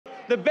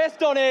the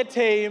best on-air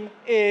team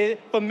is,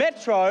 for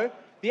Metro,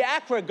 the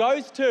ACRA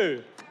goes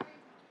to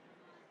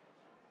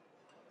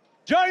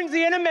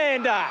Jonesy and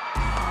Amanda.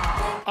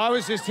 I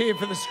was just here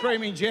for the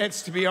Screaming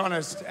Jets, to be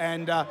honest,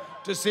 and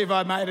to see if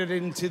I made it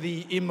into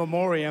the in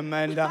memoriam.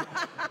 And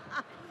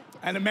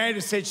Amanda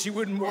said she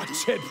wouldn't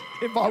watch it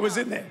if I was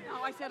in there.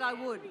 No, I said I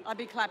would. I'd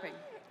be clapping.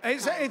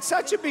 It's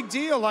such a big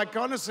deal. Like,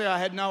 honestly, I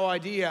had no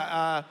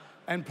idea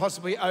and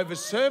possibly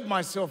overserved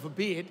myself a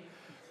bit.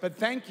 But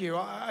thank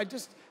you.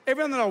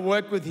 Everyone that I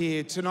work with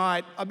here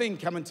tonight, I've been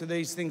coming to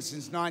these things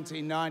since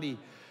 1990.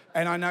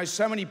 And I know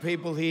so many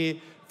people here,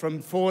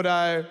 from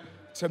Fordo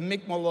to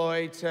Mick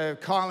Malloy to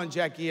Kyle and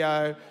Jackie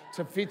O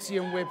to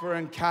Fitzy and Whipper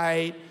and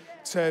Kate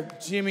to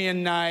Jimmy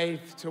and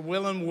Nate to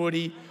Will and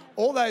Woody,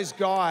 all those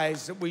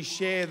guys that we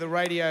share the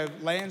radio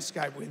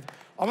landscape with.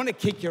 I want to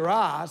kick your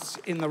ass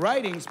in the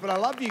ratings, but I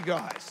love you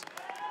guys.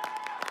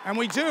 And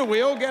we do.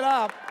 We all get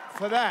up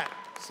for that.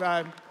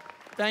 So,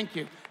 thank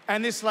you.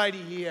 And this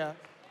lady here,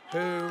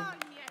 who,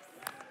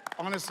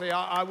 honestly,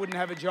 I wouldn't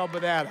have a job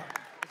without her.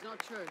 It's not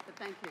true, but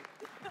thank you.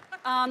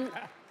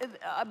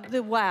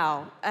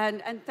 Wow,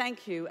 and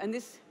thank you. And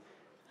this,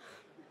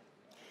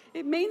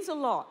 it means a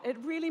lot. It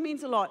really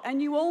means a lot. And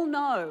you all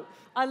know,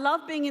 I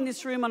love being in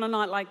this room on a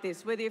night like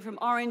this, whether you're from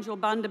Orange or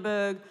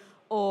Bundaberg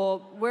or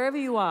wherever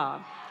you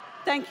are.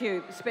 Thank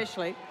you,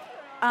 especially.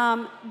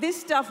 This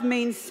stuff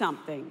means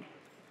something.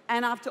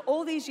 And after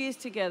all these years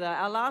together,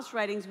 our last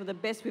ratings were the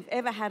best we've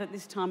ever had at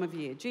this time of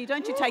year. Gee,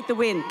 don't you take the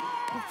win.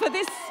 For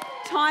this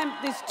time,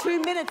 this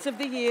 2 minutes of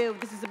the year,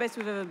 this is the best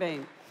we've ever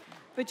been.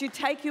 But you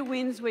take your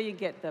wins where you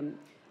get them.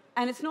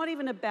 And it's not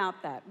even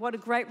about that. What a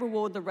great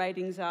reward the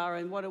ratings are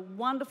and what a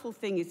wonderful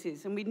thing it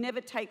is. And we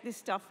never take this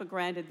stuff for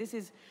granted. This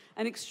is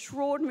an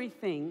extraordinary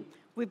thing.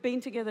 We've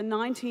been together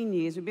 19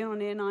 years. We've been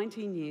on air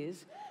 19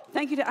 years.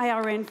 Thank you to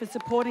ARN for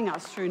supporting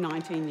us through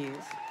 19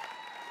 years.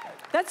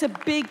 That's a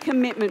big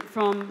commitment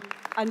from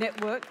a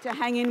network to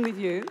hang in with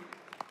you.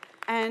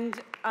 And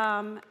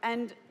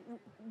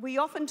we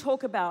often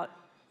talk about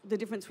the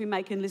difference we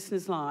make in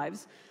listeners'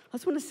 lives. I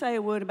just want to say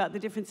a word about the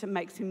difference it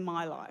makes in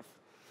my life,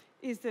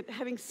 is that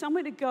having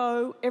somewhere to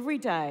go every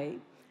day,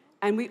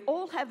 and we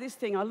all have this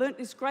thing. I learnt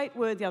this great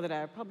word the other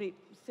day. I probably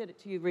said it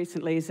to you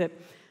recently, is that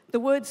the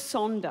word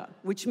sonder,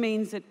 which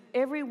means that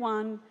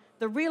everyone,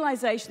 the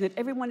realization that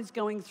everyone is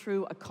going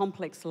through a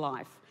complex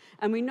life.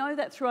 And we know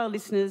that through our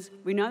listeners,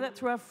 we know that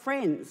through our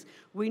friends,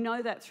 we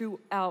know that through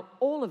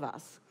all of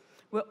us.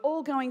 We're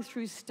all going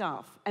through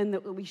stuff, and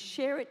that we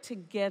share it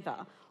together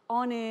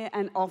on air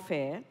and off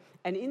air.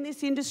 And in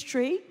this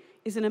industry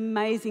is an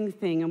amazing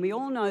thing. And we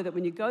all know that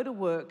when you go to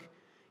work,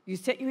 you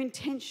set your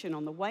intention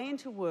on the way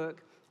into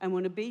work and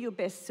want to be your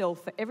best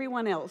self for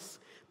everyone else,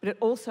 but it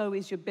also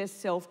is your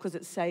best self because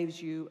it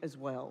saves you as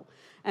well.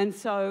 And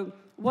so,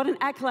 what an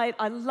accolade.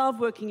 I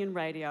love working in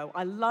radio.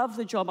 I love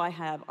the job I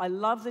have. I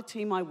love the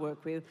team I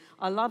work with.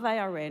 I love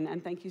ARN,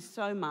 and thank you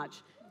so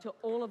much to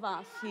all of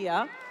us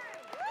here.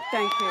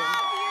 Thank you.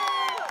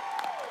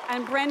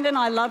 And Brendan,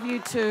 I love you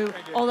too,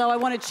 although I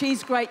want to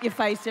cheese grate your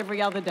face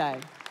every other day.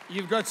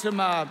 You've got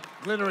some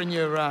glitter in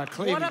your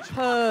cleavage. What a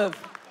perv.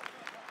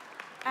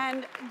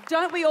 And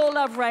don't we all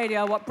love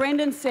radio? What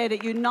Brendan said,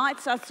 it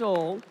unites us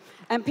all.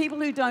 And people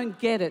who don't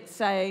get it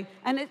say,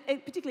 and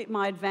particularly at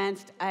my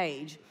advanced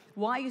age,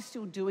 why are you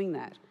still doing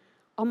that?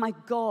 Oh my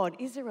God,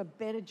 is there a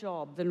better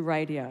job than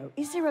radio?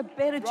 Is there a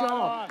better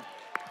job?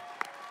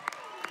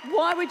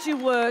 Why would you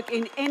work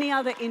in any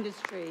other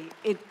industry?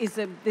 It is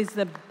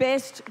the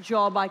best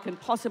job I can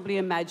possibly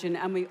imagine,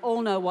 and we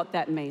all know what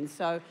that means.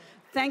 So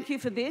thank you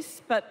for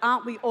this, but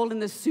aren't we all in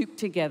the soup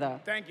together?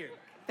 Thank you.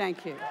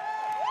 Thank you.